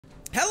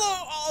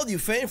Hello, all you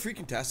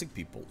fan-freaking-tastic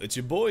people. It's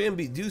your boy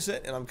MB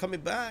Deucet, and I'm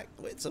coming back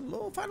with some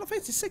more Final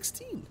Fantasy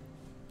 16.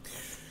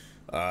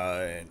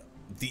 The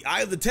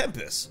Eye of the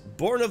Tempest,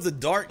 born of the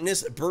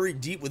darkness, buried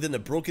deep within the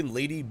broken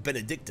Lady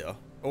Benedicta,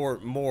 or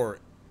more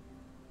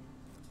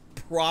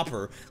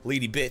proper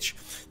Lady Bitch.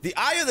 The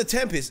Eye of the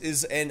Tempest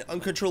is an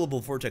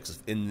uncontrollable vortex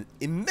in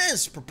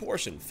immense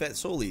proportion, fed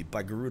solely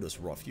by Garuda's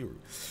raw fury.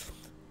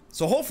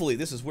 So hopefully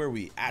this is where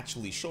we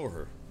actually show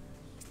her,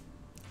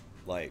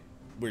 like,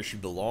 where she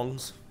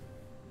belongs,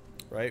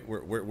 right?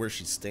 Where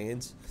she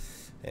stands,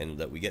 and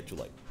that we get to,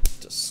 like,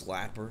 to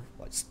slap her,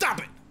 like, stop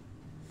it!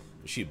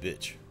 She a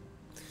bitch.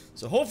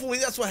 So hopefully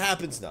that's what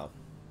happens now,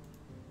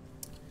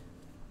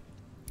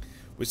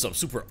 with some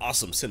super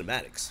awesome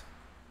cinematics.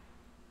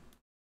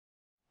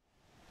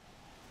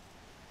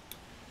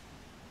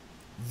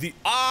 The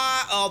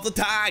Eye of the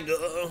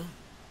Tiger.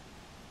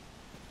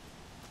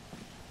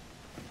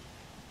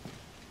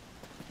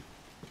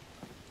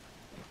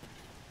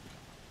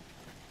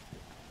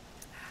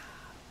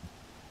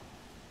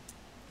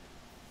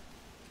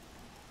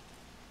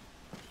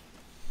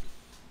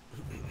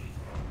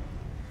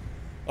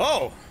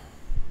 Oh!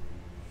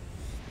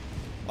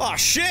 Oh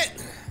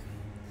shit!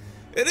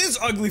 It is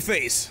Ugly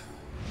Face.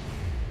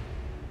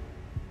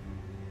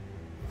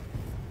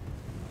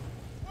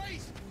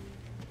 Wait!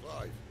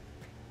 Clive,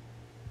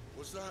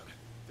 was that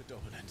the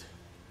Dominant?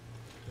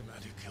 The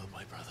man who killed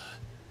my brother?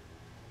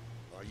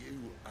 Are you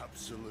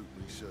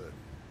absolutely certain?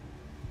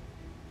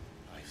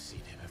 I've seen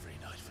him every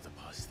night for the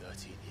past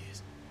 13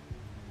 years.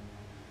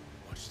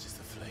 Watched as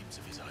the flames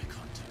of his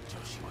icon took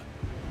Joshua.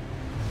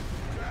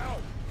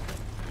 Down!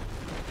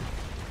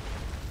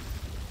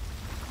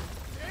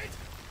 I'm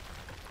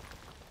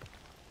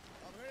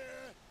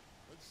here,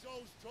 and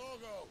so's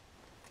Togo.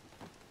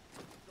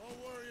 Don't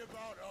worry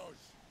about us.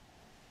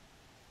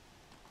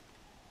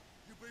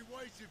 You've been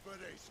waiting for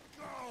this.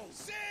 Go!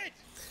 Sid!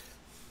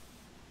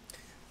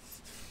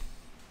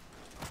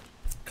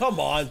 Come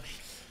on.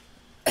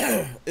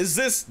 Is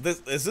this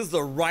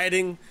the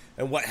writing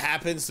and what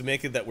happens to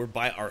make it that we're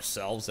by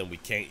ourselves and we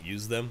can't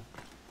use them?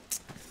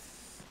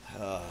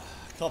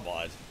 Come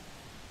on.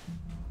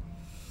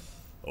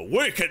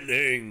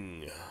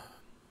 Awakening.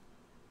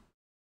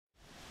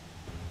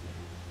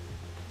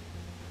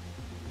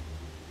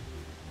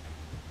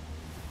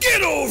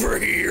 Get over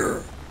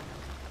here.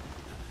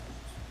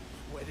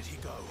 Where did he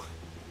go?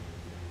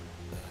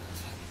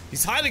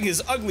 He's hiding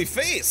his ugly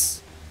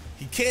face.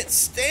 He can't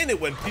stand it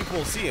when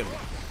people see him.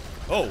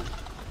 Oh.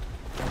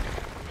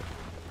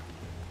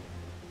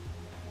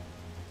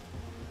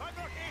 I'm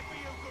not here for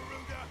you,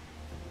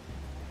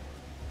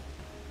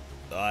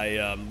 Garuda.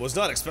 I was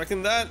not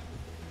expecting that.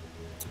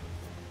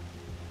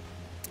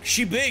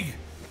 She big.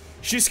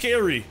 She's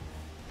scary.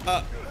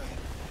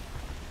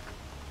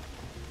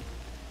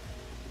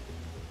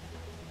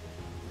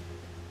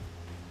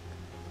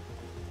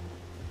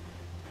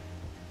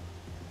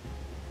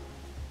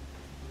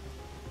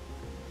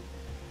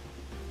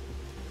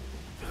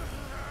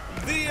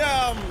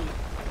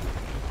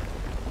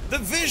 The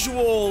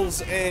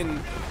visuals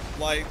and,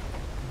 like,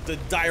 the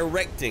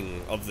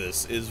directing of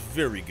this is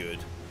very good.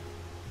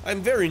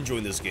 I'm very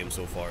enjoying this game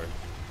so far.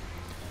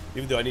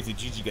 Even though I need to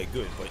GG get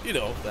good, but you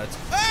know, that's...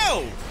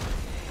 Oh!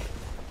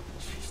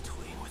 She's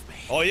toying with me.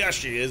 Oh yeah,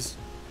 she is.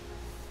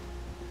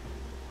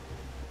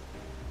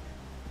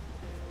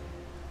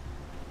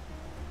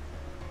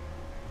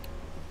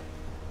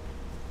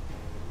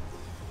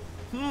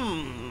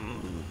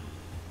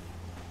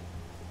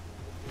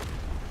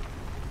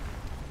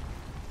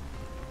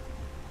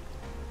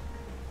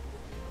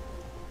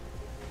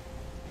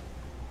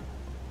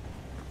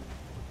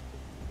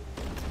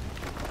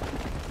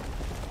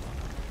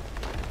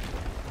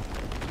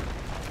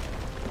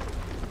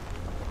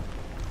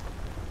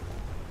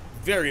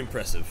 Very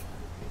impressive.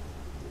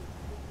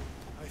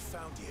 I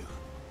found you.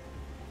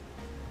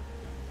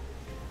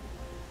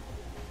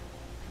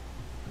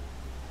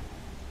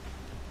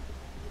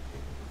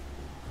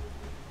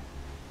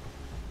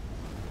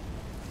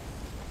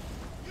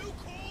 You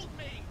called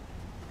me.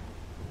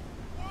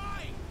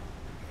 Why?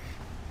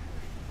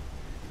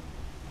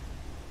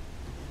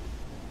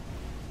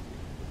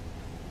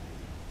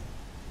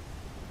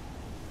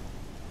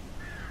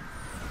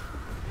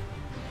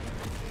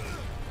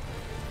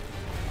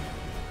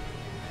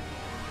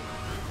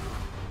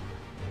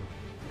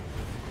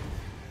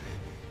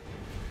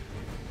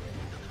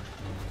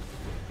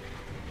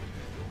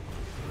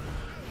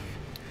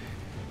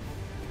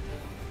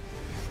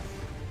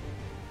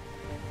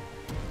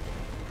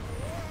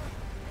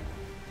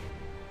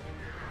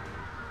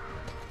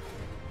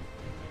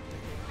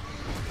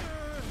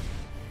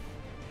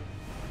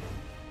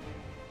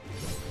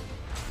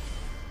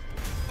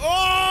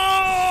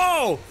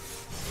 Oh!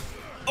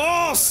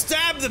 Oh,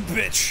 stab the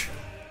bitch!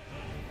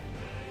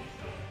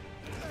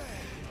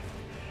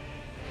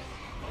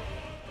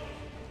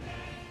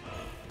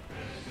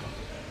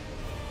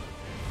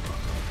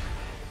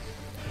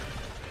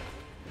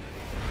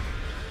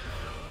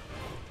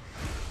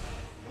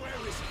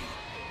 Where is he?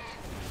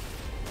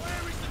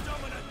 Where is the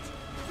Dominant?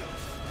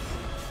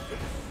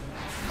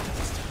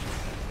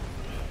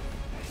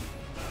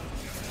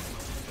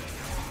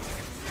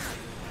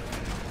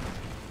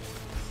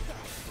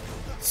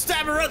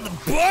 Stab her in the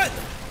butt!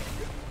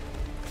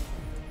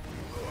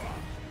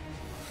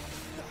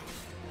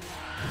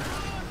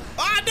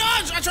 Ah,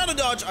 dodge! I tried to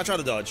dodge. I tried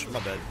to dodge.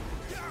 My bad.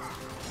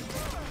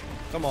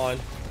 Come on.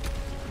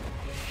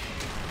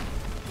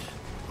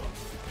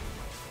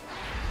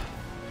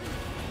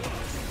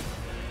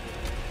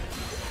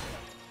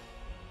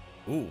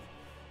 Ooh.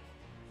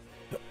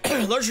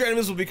 Larger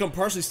enemies will become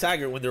partially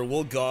staggered when their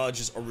will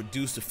gauges are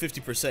reduced to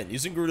 50%.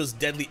 Using Garuda's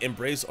deadly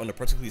embrace on a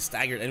particularly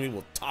staggered enemy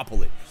will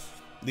topple it,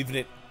 leaving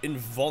it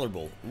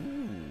invulnerable.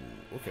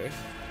 Ooh, okay.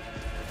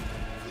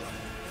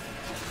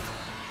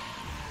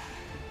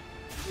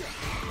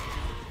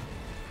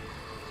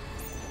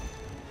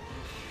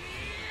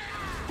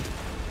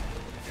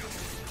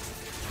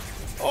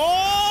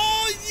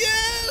 Oh,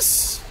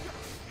 yes!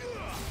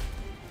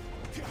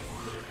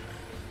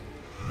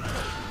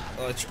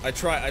 I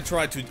tried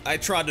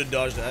to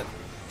dodge that.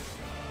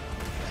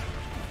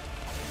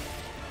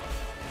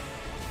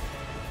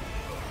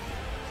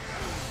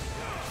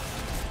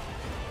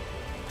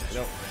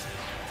 Nope.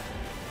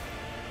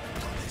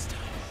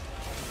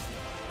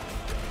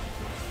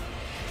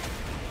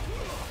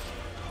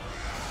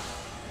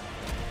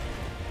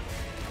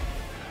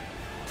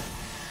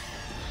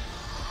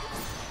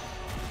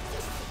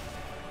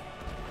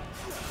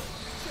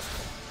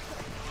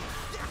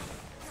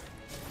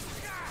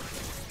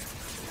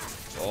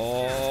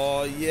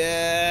 Oh,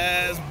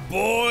 yes,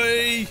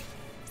 boy!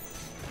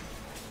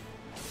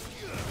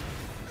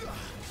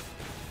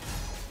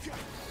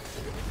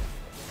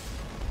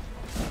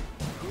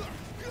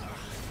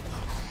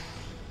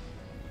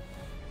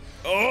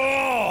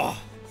 Oh!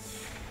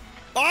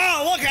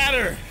 Oh, look at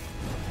her!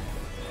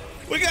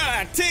 We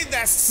gotta take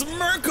that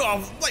smirk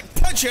off, like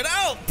punch it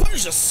out!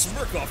 Punch the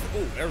smirk off!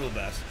 Oh, aerial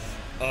blast.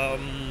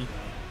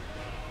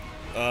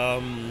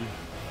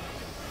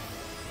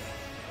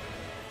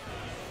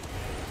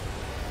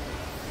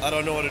 I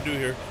don't know what to do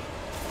here.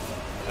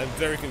 I'm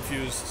very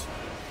confused.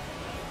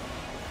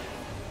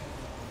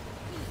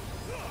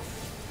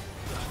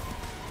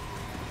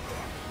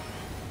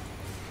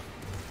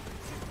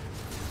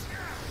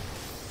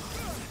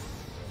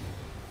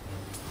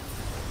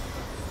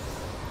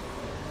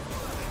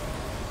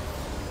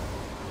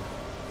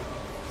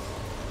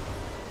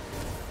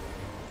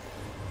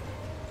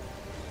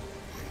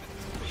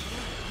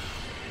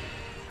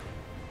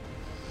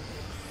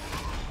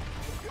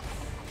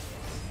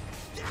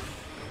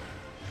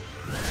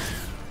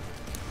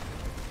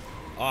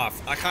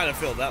 Off. I kind of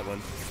feel that one.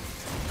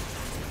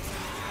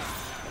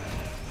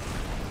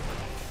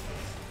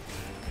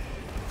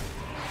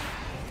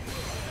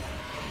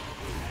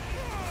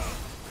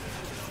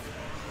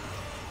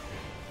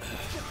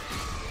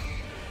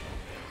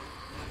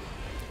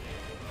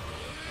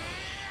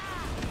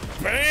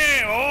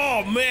 Bam!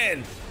 Oh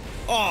man!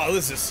 Oh,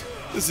 this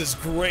is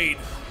great.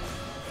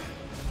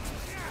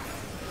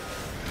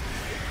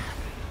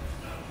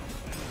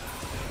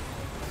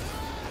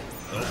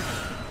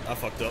 Oh, I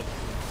fucked up.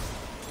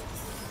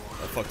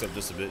 I fucked up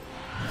just a bit.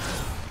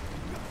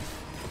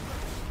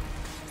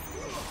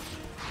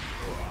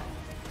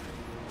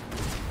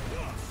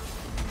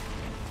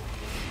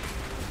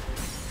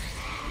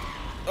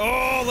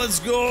 Oh, let's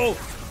go!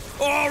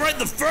 Oh, right in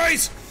the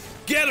face!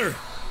 Get her!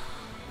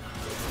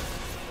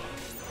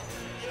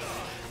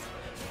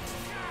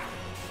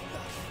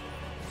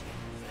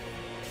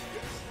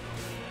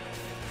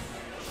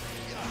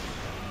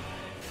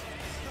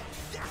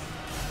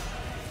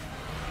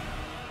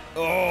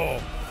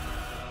 Oh!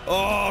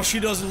 Oh, she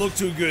doesn't look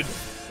too good.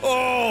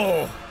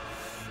 Oh!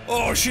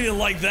 Oh, she didn't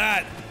like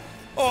that.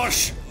 Oh,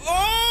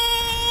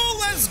 oh,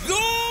 let's go!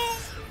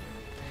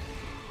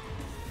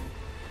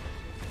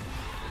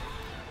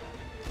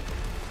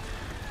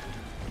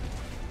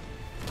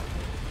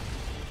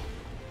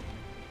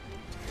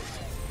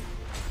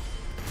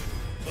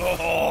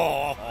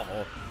 Oh!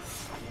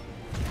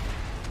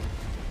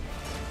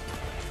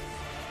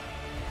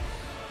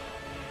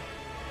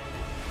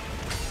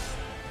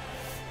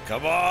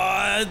 Come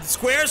on!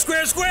 Square,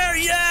 square, square!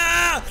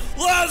 Yeah!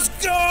 Let's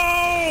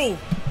go!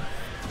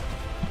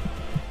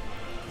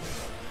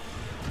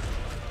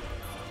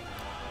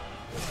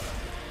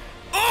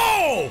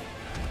 Oh!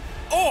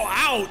 Oh,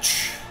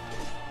 ouch!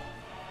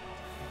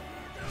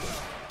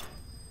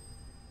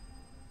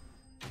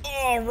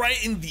 Oh,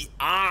 right in the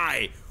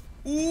eye!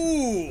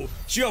 Ooh!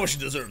 She got what she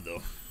deserved,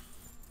 though.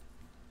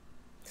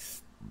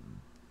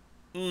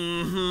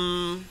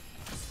 Mm-hmm.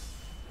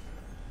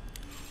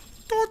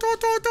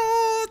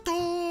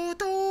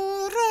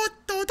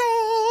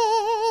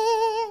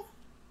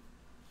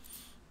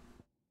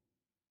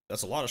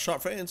 That's a lot of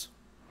sharp fans.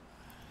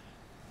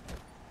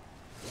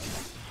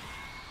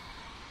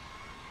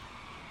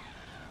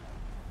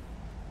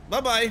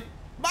 Bye-bye.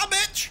 Bye,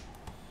 bitch!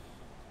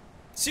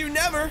 See you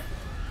never.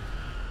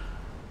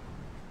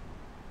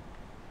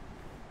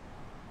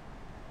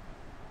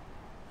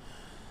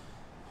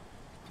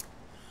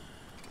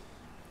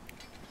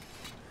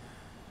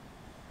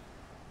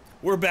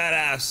 We're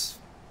badass.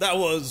 That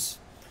was...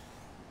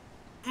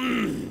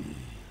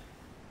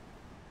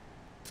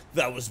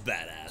 that was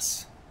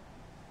badass.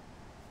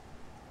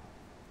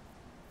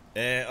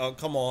 Oh,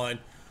 come on.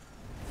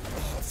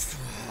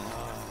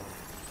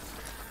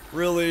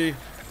 Really?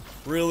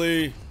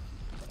 Really?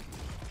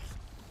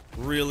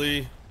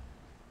 Really?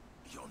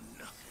 You're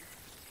nothing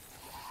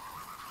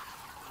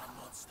but a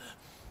monster.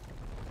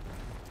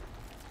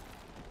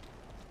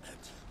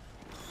 And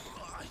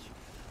I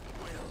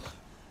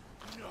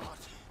will not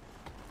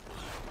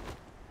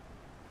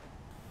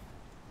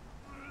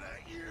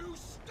let you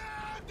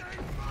stand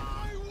in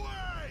my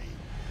way!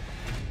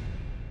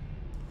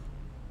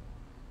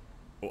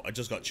 Oh, I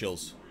just got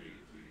chills.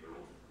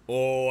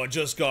 Oh, I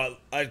just got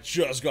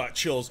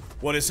chills.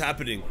 What is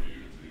happening?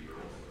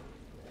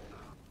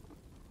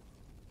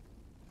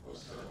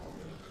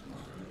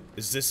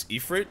 Is this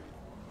Ifrit?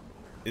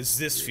 Is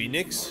this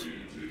Phoenix?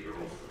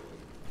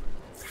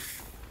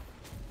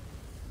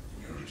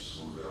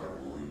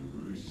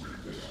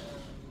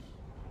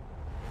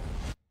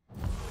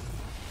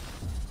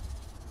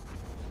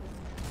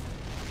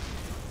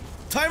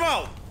 Time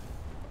out!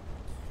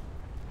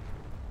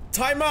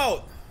 Time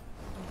out!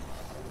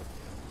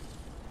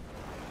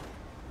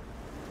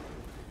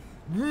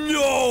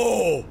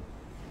 No!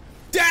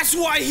 That's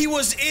why he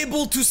was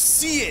able to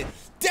see it!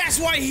 That's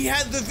why he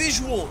had the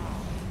visual!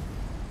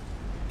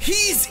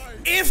 He's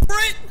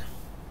Ifrit?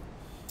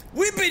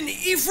 We've been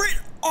Ifrit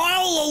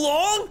all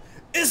along?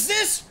 Is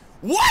this...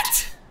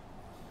 What?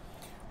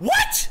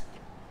 What?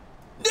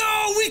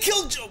 No, we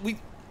killed...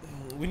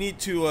 We need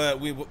to,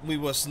 we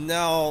must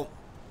now...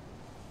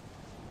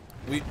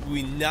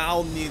 We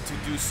now need to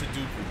do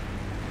Sudoku.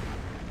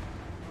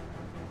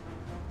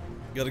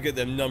 Gotta get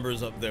them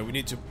numbers up there. We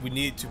need to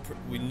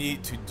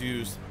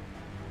do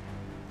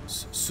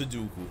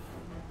Sudoku.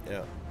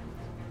 Yeah.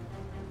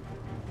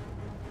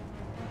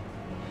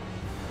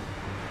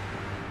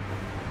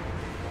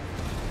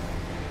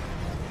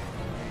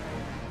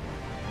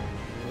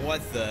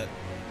 What the?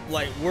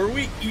 Like, were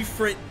we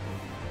Ifrit?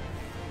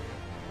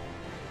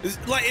 Is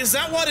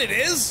that what it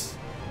is?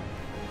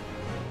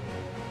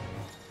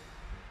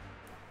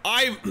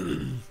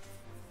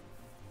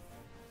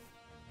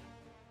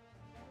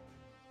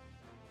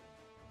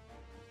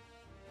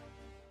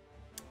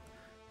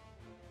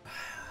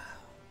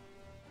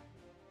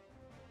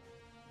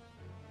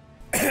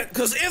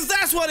 Because if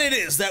that's what it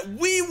is, that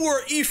we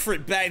were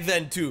Ifrit back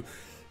then too,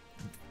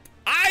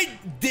 I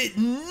did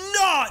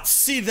not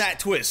see that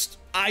twist.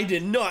 I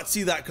did not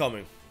see that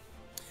coming.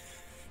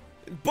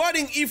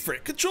 Embodying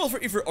Ifrit. Controls for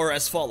Ifrit are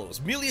as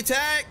follows. Melee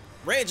attack,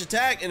 range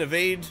attack, and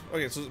evade.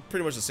 Okay, so it's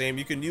pretty much the same.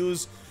 You can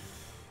use...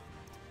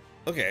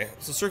 Okay,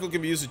 so circle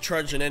can be used to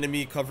charge an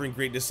enemy, covering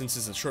great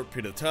distances in a short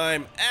period of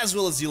time, as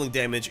well as dealing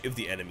damage if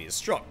the enemy is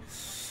struck.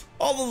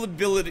 All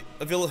abilities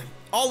available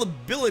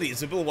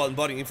while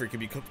embodying Ifrit can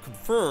be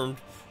confirmed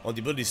on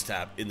the abilities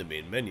tab in the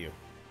main menu.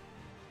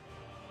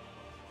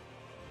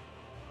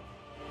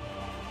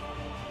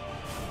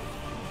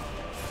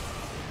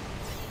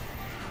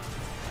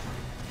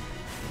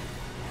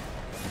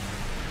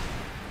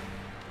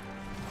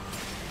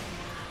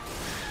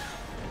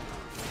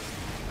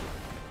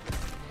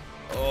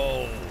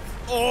 Oh!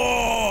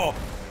 Oh!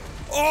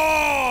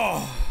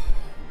 Oh!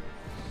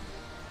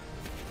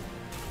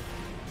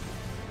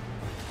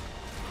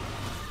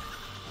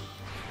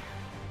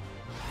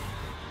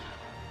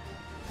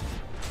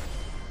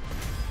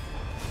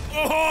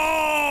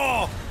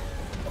 Oh!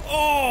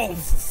 Oh,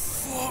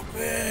 fuck,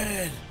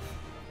 man.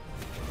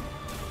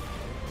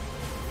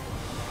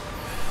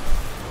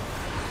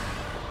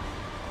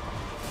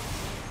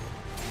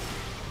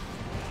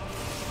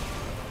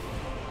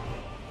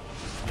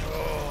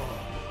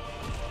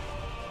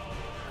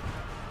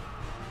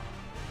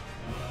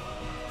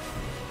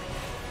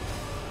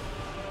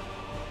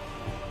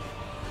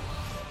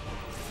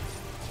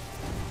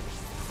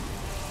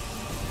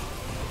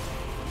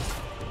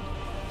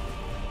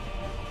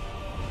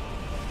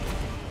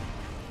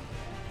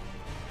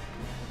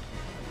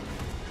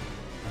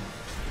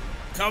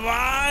 Come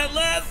on,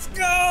 let's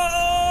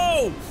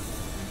go!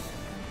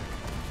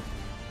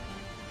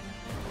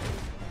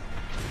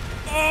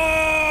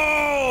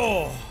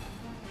 Oh!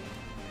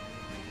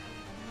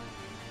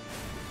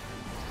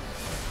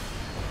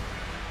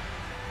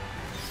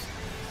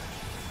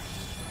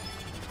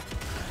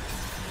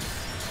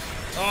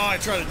 Oh, I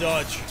tried to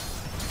dodge.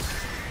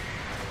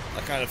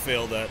 I kind of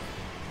failed that.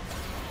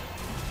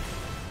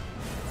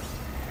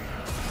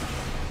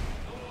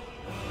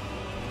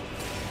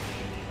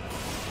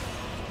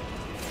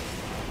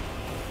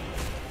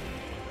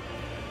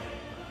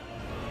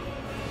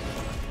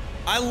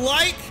 I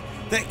like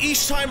that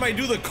each time I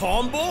do the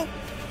combo,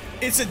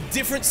 it's a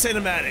different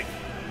cinematic.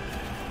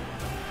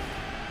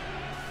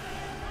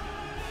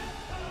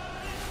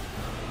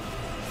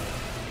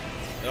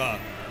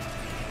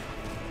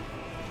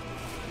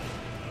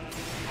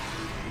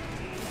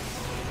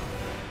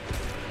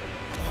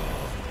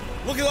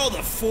 Look at all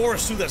the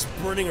force too that's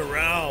burning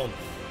around.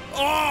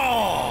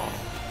 Oh!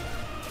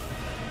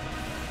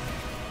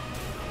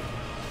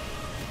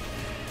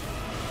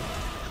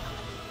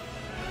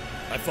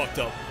 I fucked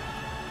up.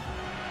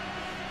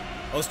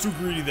 I was too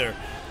greedy there.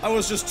 I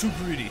was just too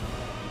greedy.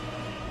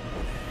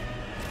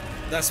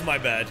 That's my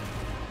bad.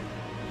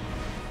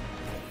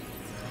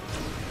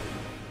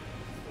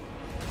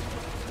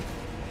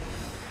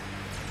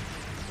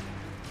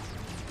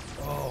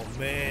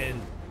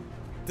 man.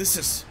 This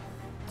is...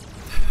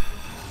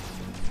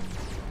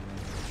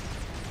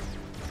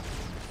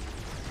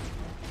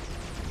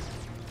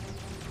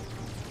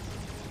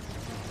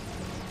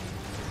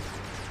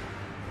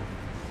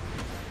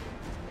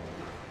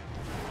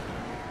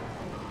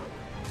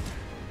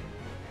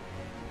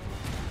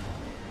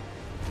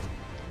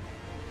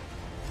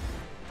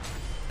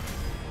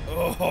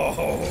 Oh!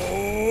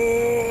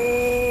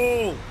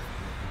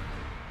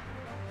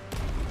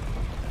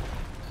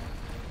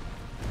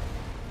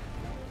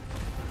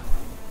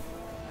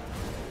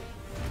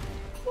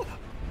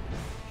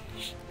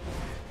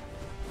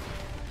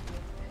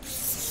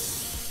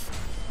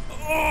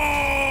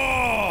 Oh!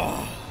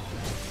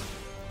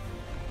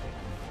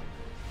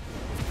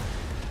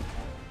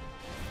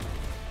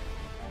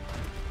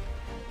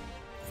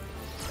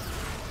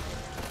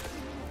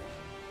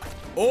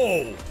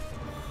 Oh!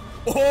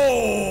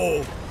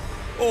 Oh!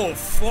 Oh,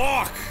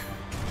 fuck!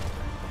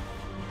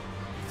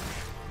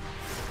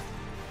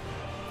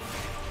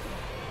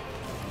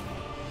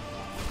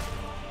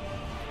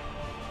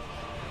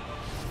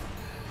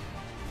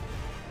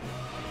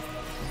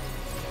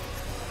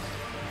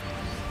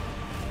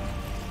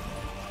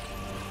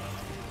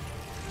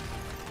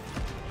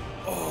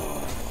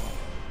 Oh.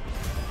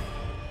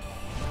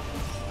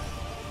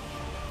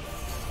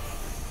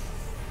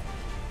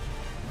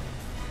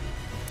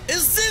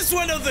 Is this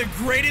one of the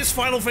greatest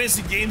Final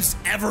Fantasy games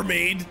ever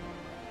made?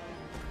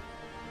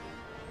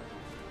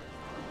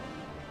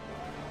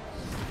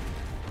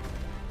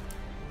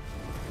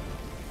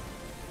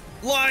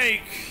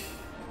 Like...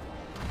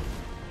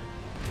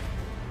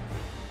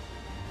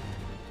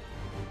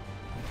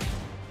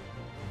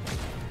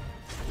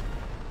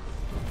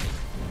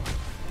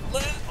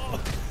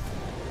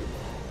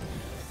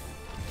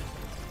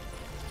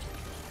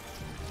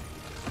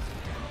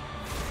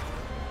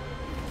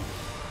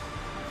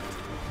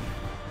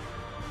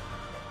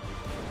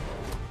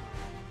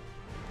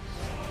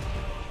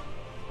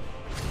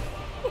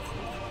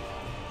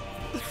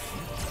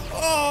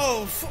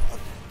 Oh, fuck.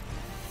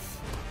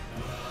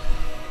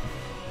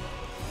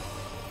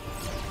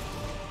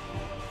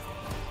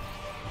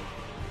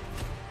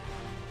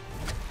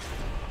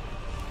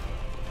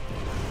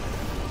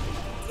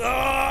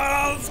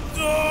 Let's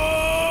go!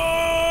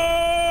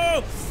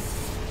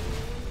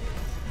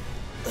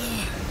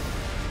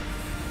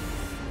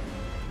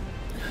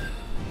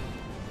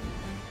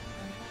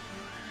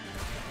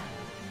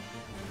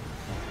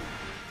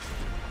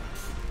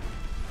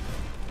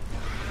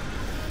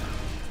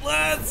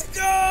 Let's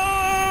go!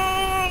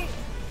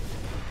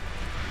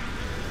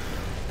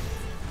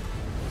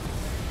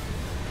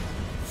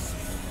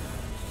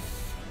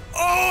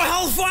 Oh,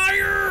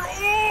 Hellfire!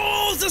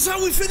 Oh, is this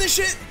how we finish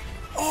it?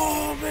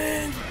 Oh,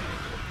 man.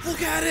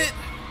 Look at it.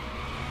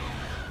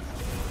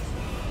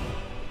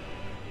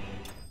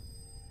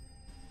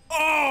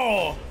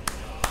 Oh!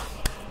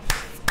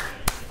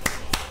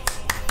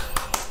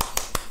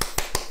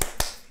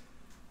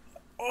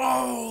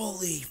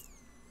 Holy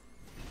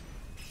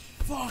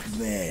fuck,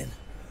 man.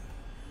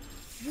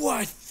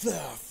 What the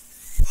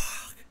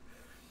fuck?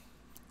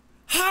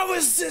 How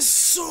is this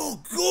so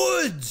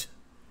good?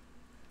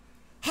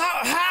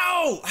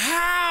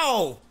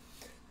 How?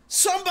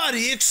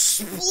 Somebody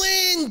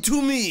explain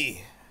to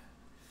me.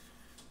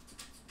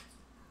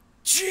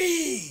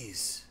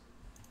 Jeez.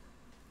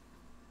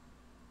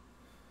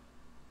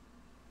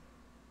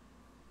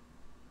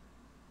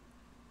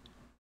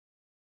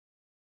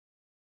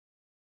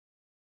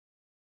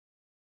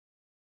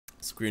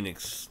 Square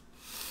Enix.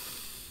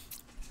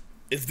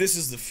 If this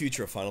is the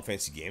future of Final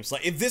Fantasy games,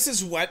 like if this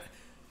is what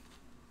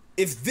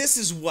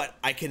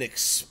I can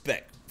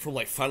expect from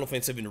like Final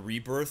Fantasy VII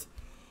Rebirth,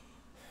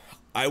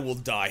 I will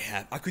die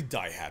happy. I could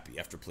die happy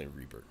after playing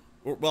Rebirth.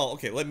 Or, well,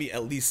 okay, let me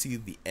at least see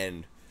the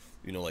end,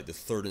 you know, like the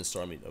third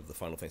installment of the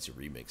Final Fantasy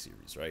Remake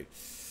series, right?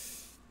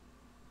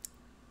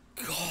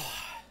 God.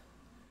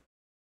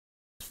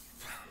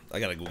 I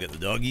gotta go get the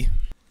doggy.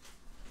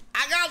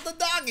 I got the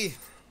doggy!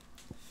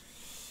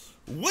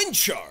 Wind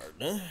Shard,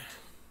 huh?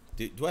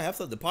 Do I have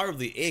the power of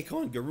the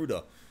Aeon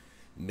Garuda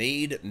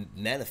made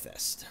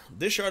manifest?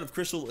 This shard of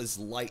crystal is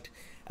light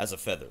as a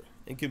feather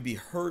and can be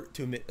heard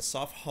to emit a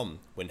soft hum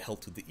when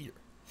held to the ear.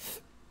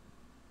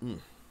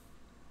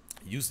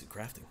 Used in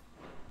crafting.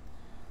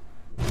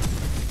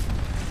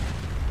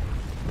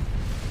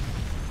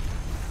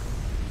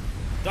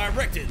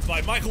 Directed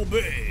by Michael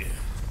Bay.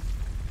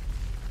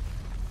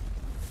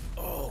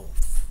 Oh,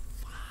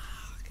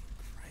 fucking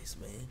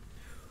Christ, man.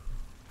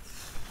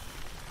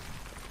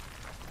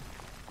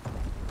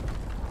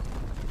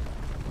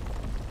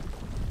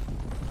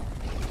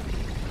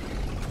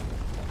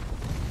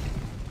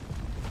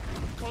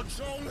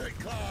 Control it,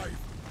 Clive!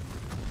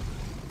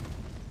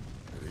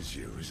 It is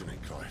you, isn't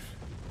it, Clive?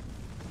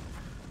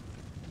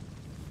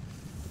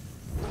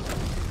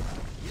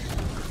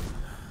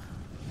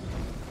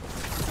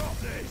 Stop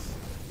this!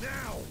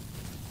 Now!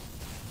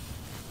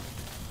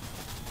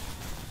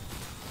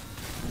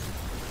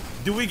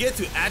 Do we get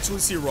to actually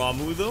see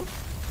Ramu, though?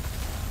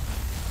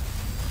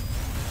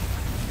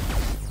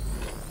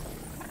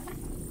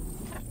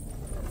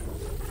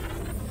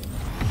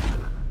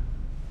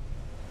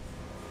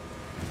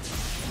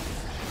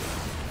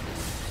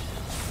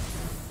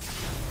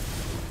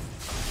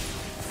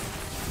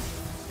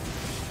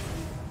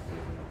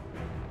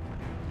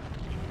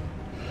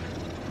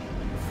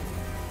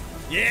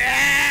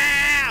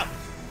 Yeah!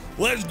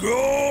 Let's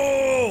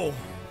go!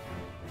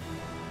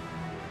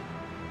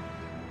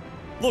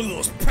 Look at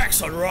those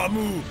pecs on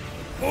Ramu.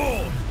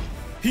 Oh,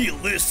 he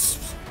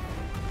lisps.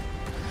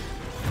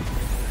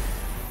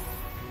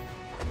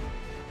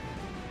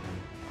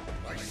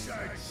 I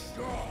said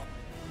stop!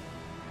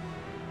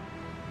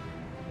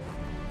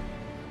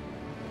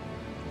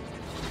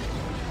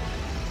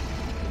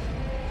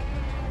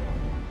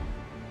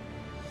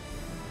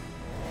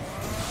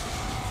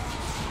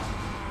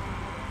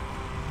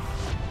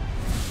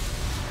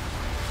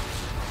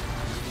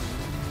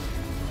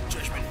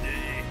 Judgment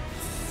Day.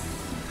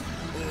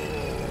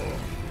 Oh.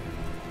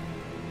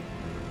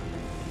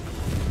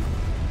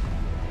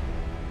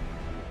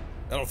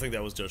 I don't think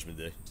that was Judgment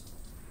Day.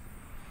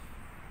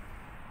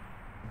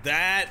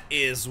 That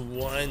is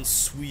one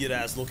sweet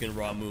ass looking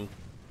Ramu.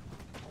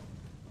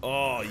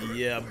 Oh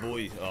yeah,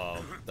 boy.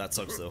 Oh, that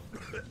sucks though.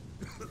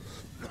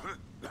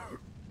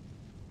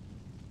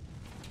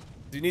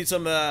 Do you need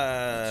some Too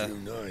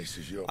nice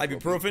is your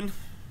ibuprofen?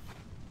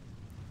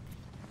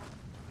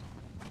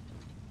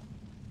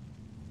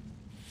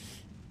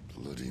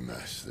 bloody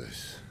mess,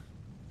 this.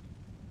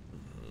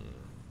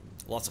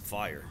 Lots of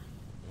fire.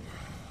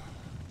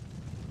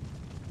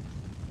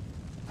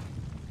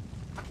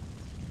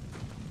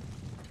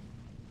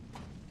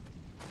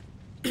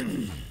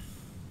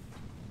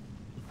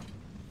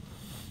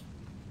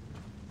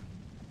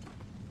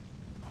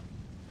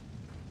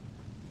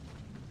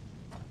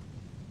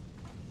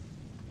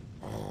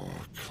 Oh,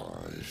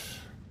 Clive.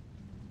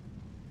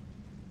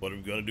 What are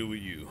we gonna do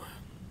with you?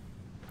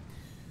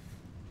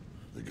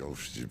 The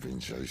ghost you've been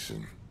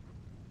chasing.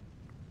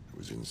 It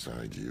was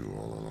inside you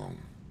all along.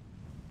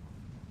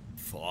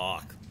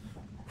 Fuck.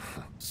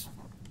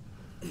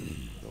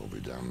 I'll be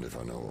damned if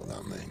I know what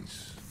that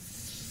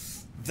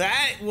means.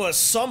 That was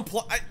some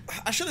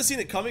I should have seen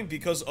it coming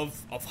because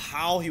of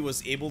how he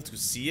was able to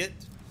see it.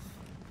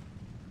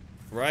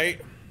 Right?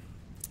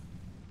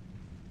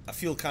 I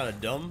feel kind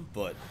of dumb,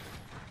 but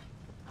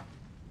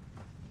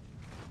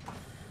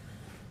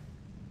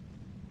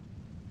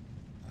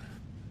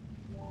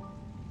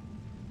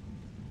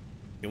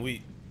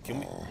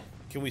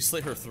can we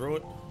slit her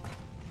throat?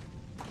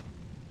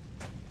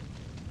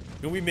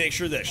 Can we make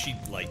sure that she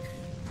like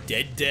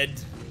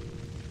dead?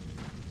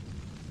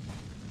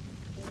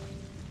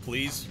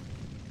 Please.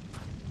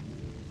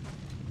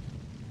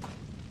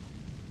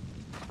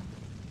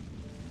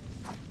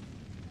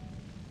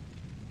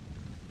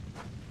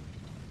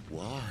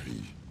 Why?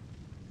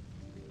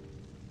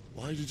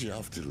 Why did you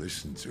have to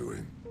listen to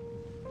him?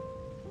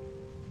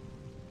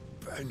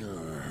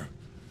 Benner.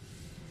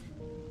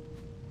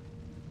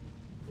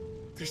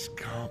 This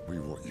can't be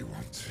what you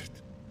wanted,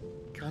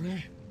 can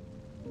it?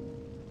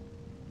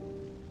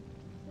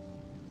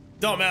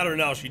 Don't matter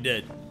now, she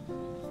dead.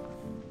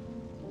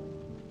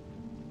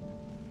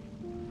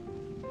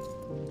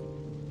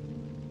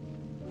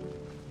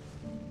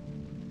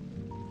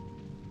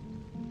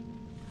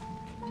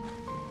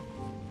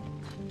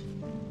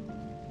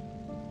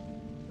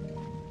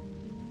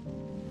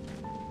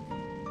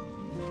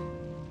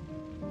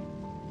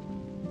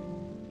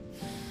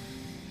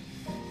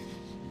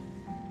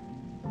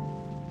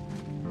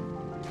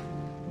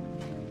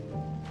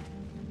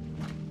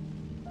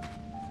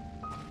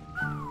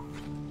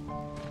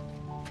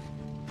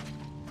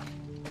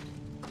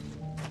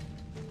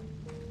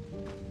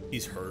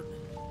 He's hurt.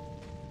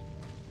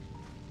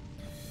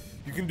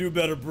 You can do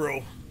better,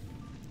 bro.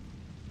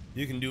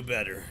 You can do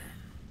better.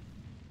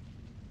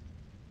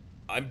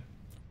 I'm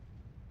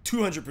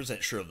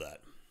 200% sure of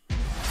that.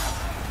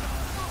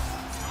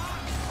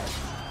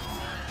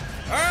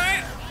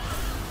 Alright!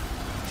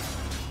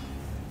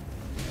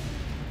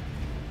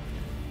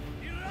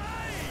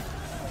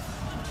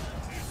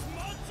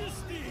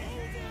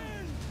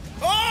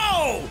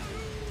 Oh!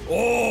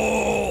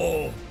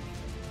 Oh!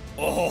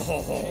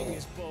 Oh! King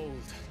is bold,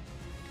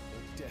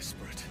 but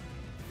desperate.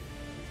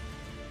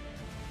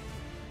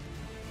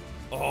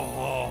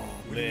 Oh,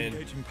 Will you man.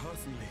 engage him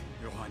personally,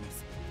 Your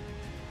Highness?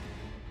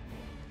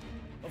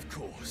 Of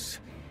course.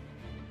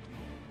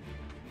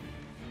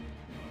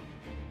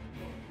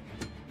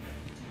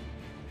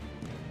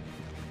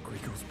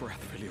 Griego's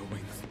breath fill your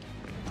wings.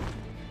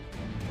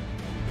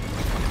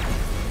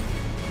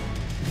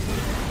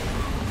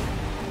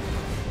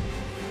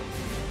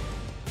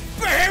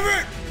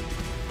 Behemoth!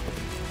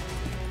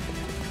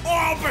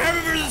 Oh,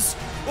 Behemoth versus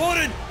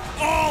Odin!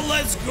 Oh,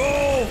 let's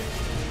go!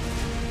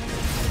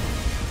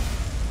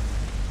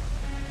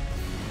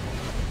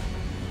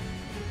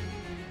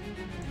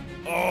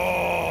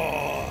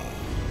 Oh!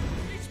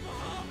 It's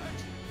Muhammad!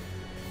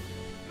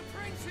 The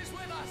prince is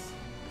with us!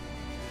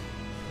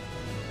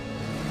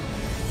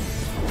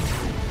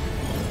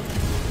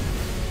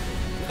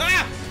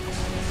 Ah!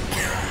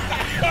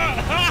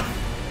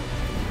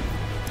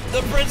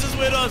 The prince is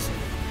with us!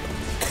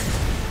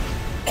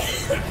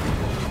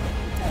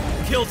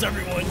 Kills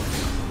everyone.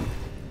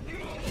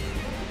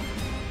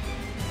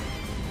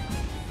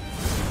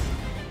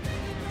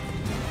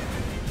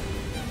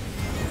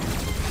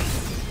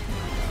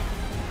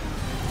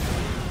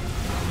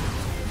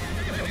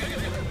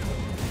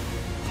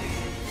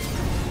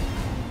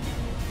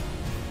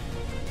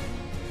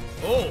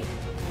 Oh!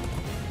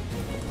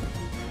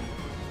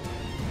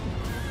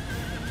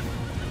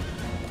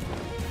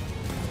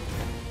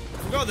 I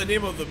forgot the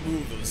name of the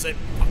move that said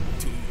pop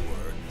to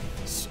or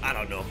I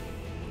don't know.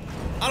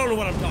 I don't know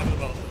what I'm talking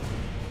about.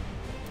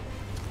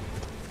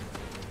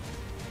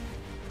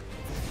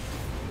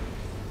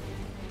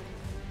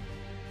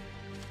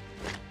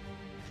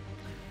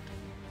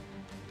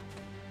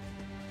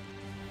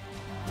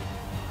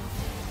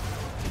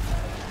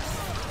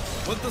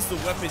 What does the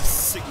weapon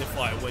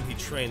signify when he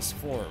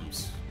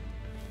transforms?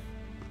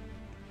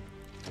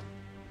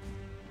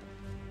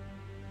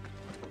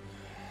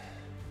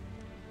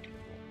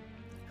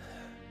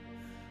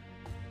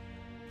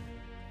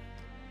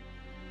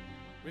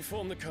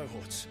 Reform the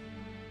cohorts.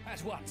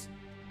 At once.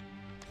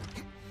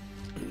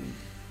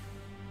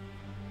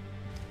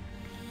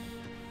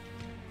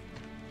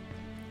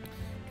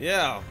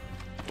 Yeah.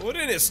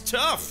 Odin is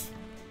tough.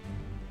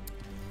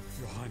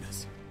 Your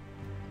Highness.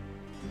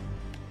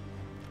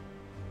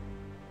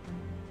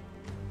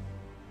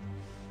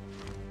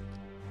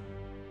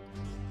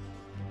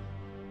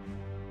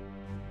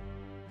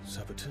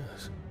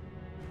 Saboteurs.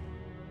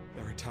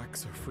 Their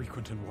attacks are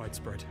frequent and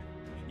widespread,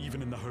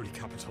 even in the holy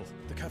capital.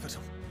 The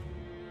capital.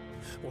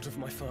 What of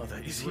my father?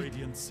 Is His he?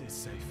 radiance is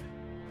safe.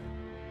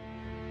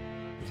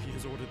 But he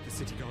has ordered the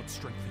city guard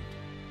strengthened.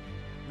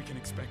 We can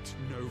expect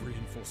no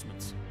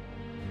reinforcements.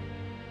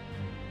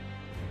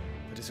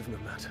 That is of no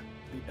matter.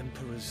 The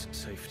Emperor's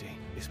safety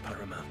is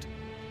paramount.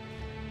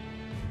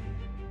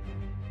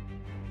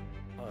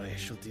 I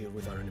shall deal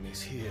with our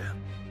enemies here.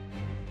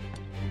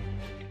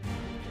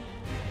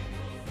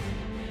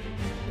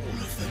 All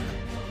of them.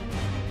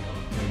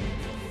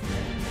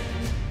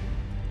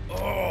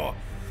 Oh!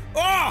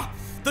 Oh!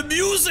 The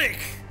music!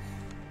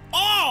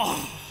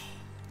 Oh!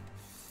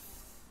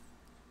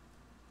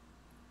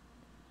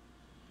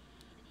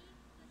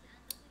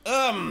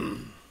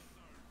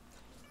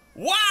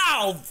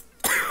 Wow!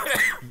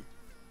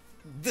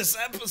 This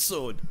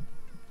episode.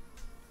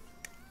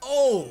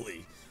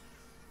 Holy.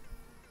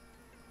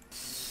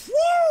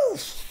 Woo!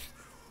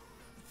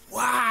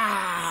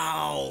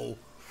 Wow!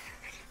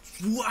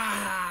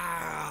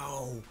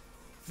 Wow!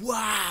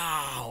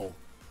 Wow!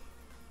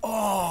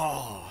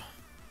 Oh!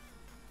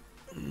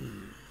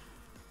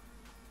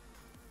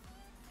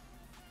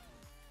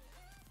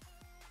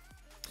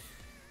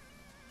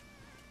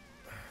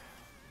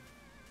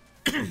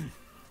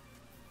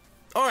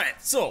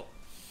 Alright, so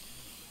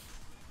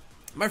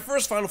my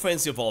first Final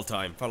Fantasy of all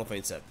time, Final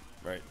Fantasy VII,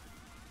 right?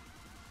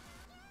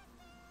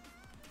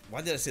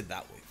 Why did I say it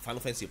that way? Final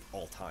Fantasy of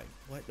all time.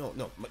 What?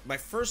 No. My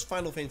first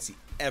Final Fantasy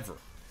ever,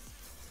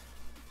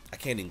 I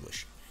can't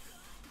English,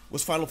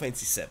 was Final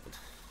Fantasy VII,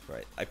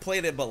 right? I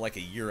played it about like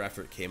a year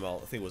after it came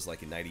out. I think it was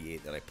like in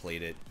 '98 that I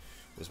played it.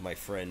 It was my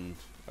friend.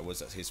 I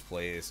was at his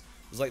place.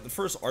 It was like the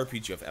first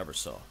RPG I've ever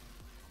saw.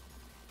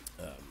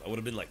 I would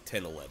have been like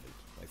 10, 11,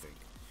 I think.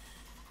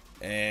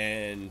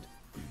 And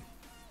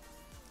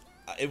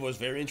it was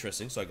very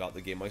interesting, so I got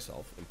the game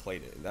myself and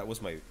played it. And that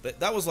was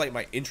that was like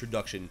my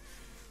introduction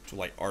to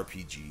like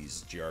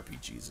RPGs,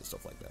 JRPGs and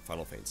stuff like that.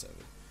 Final Fantasy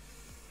VII.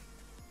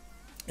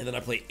 And then I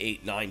played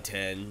 8, 9,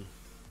 10,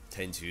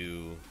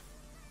 10-2.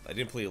 I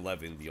didn't play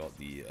 11, the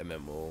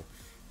MMO,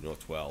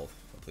 12.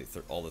 I played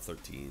all the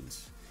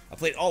 13s. I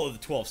played all of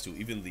the 12s too,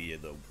 even the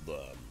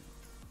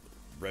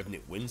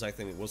Revenant Winds, I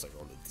think it was, like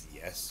on the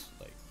DS.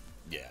 Like,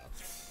 yeah.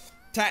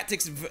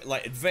 Tactics,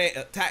 like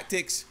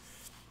Tactics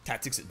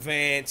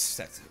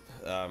Advanced.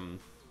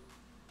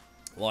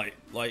 Like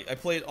I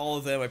played all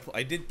of them.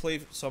 I did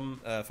play some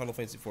Final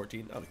Fantasy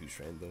 14. Not a huge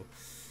fan though,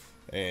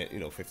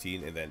 and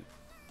 15, and then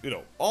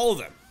all of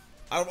them.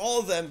 Out of all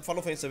of them,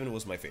 Final Fantasy 7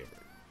 was my favorite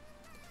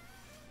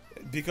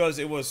because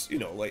it was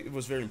it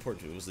was very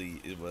important.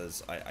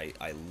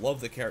 I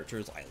love the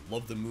characters. I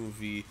love the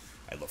movie.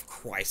 I love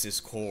Crisis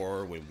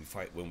Core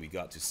when we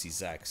got to see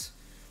Zack's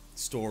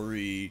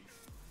story.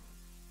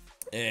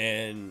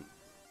 And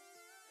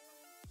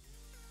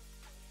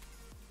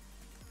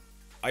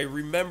I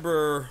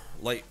remember,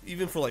 like,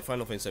 even for like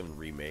Final Fantasy VII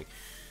Remake,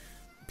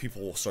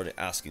 people started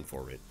asking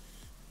for it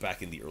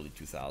back in the early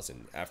 2000s.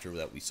 After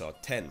that, we saw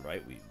 10,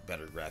 right?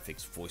 Better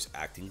graphics, voice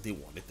acting. They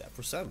wanted that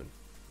for 7,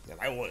 and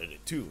I wanted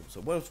it too.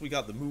 So once we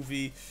got the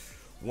movie,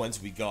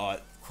 once we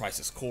got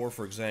Crisis Core,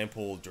 for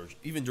example,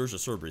 even Dirge of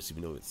Cerberus,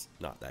 even though it's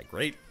not that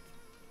great,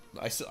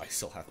 I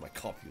still have my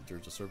copy of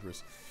Dirge of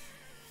Cerberus.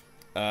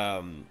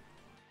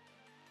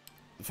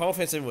 Final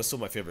Fantasy 7 was still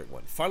my favorite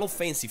one. Final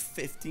Fantasy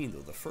 15, though,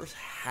 the first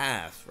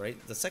half, right?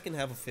 The second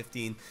half of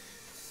 15,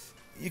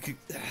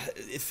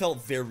 it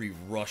felt very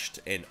rushed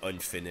and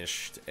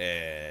unfinished,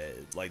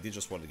 and like they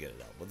just wanted to get it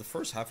out. But the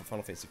first half of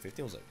Final Fantasy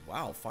 15 was like,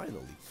 wow,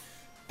 finally,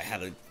 I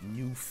had a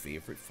new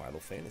favorite Final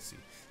Fantasy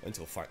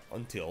until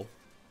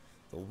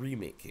the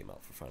remake came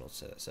out for Final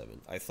 7.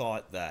 I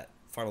thought that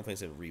Final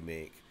Fantasy 7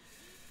 remake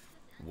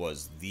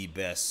was the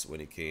best when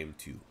it came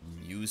to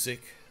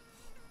music.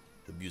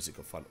 The music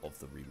of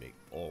the remake.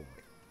 Oh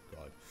my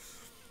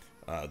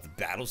god. The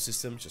battle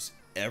system, just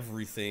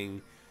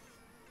everything.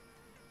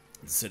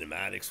 The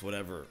cinematics,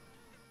 whatever.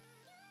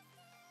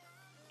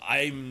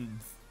 I'm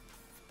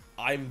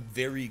I'm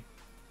very,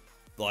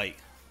 like,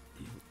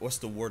 what's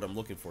the word I'm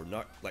looking for?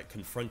 Not like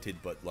confronted,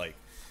 but like,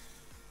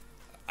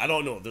 I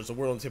don't know. There's a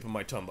word on the tip of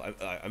my tongue.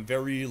 I'm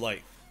very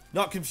like,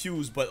 not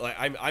confused, but like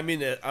I'm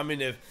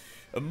in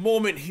a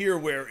moment here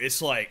where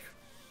it's like,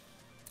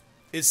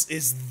 is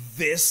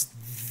this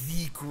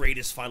the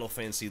greatest Final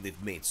Fantasy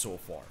they've made so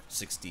far?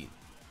 16.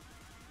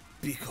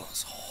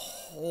 Because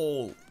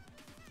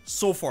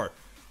so far,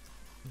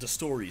 the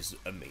story is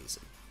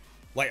amazing.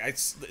 Like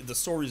the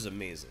story is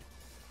amazing,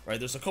 right?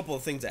 There's a couple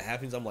of things that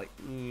happens. I'm like,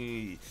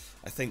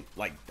 I think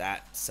like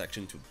that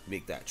section to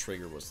make that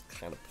trigger was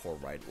kind of poor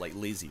writing, like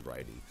lazy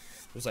writing.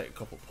 There's like a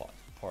couple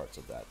parts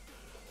of that,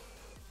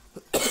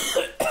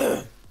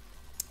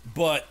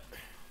 but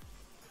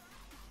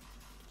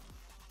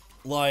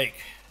like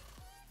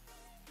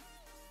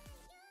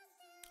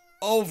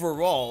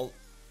overall,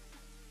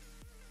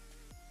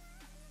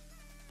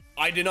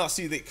 I did not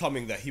see it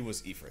coming that he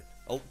was Ifrit.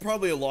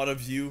 Probably a lot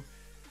of you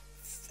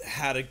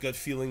had a good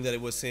feeling that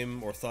it was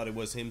him or thought it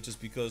was him just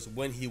because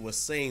when he was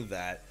saying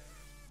that,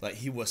 like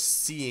he was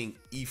seeing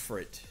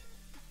Ifrit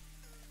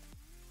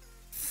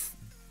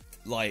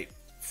like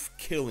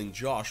killing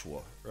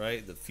Joshua,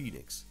 right? The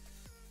Phoenix.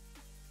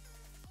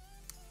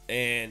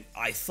 And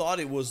I thought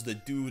it was the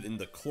dude in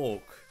the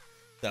cloak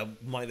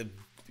that might have,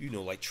 you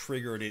know, like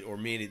triggered it or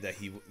made it that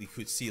he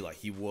could see, like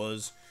he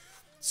was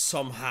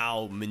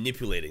somehow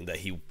manipulating, that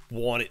he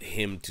wanted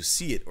him to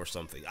see it or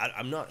something.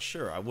 I'm not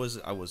sure. I was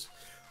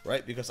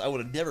right, because I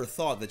would have never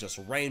thought that just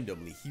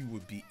randomly he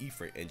would be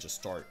Ifrit and just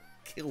start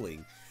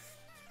killing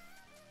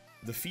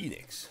the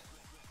Phoenix.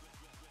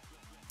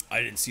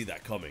 I didn't see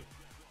that coming.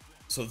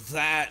 So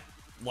that,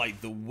 like,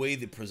 the way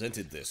they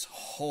presented this,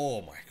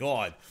 oh my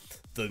god,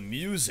 the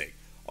music,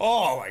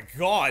 oh my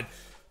god,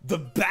 the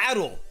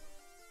battle.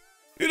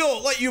 You know,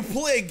 like you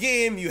play a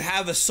game, you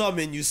have a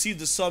summon, you see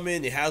the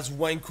summon, it has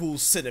one cool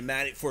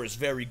cinematic for it's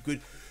very good.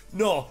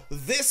 No,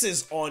 this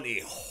is on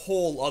a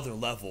whole other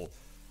level.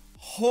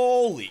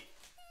 Holy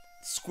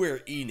Square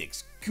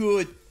Enix,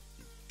 good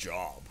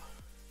job.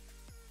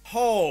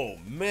 Oh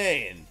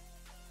man.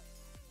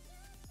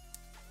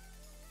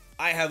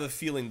 I have a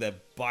feeling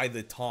that by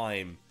the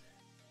time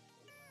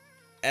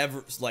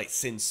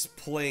since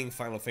playing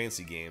Final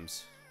Fantasy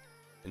games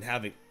and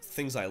having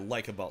things I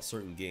like about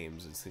certain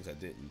games and things I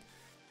didn't,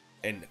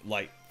 and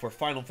like for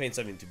Final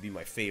Fantasy 7 to be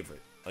my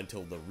favorite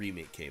until the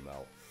remake came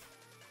out,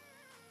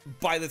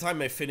 by the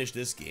time I finish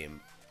this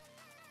game,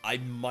 I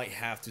might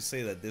have to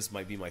say that this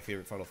might be my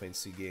favorite Final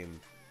Fantasy game,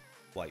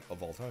 like,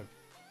 of all time.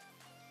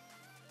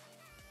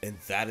 And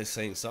that is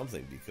saying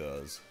something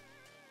because,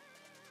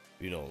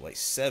 you know, like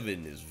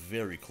 7 is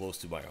very close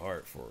to my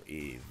heart for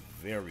a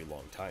very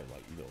long time.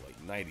 Like, you know,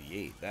 like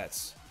 98,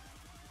 that's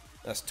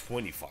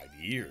 25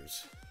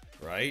 years,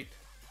 right?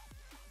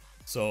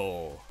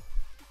 So,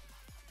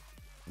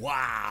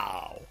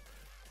 wow.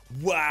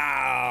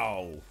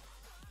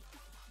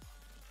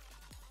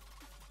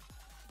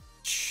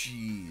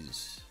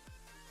 Jeez.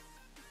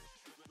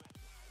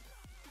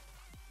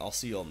 I'll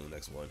see y'all in the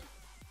next one.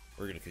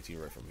 We're gonna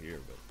continue right from here,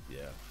 but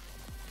yeah.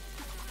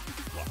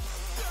 Wow.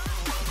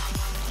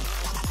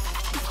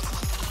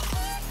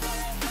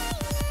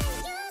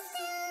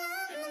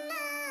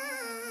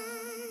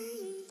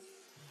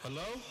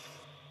 Hello?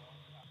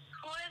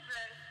 Who is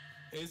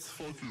it? It's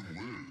fucking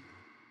weird.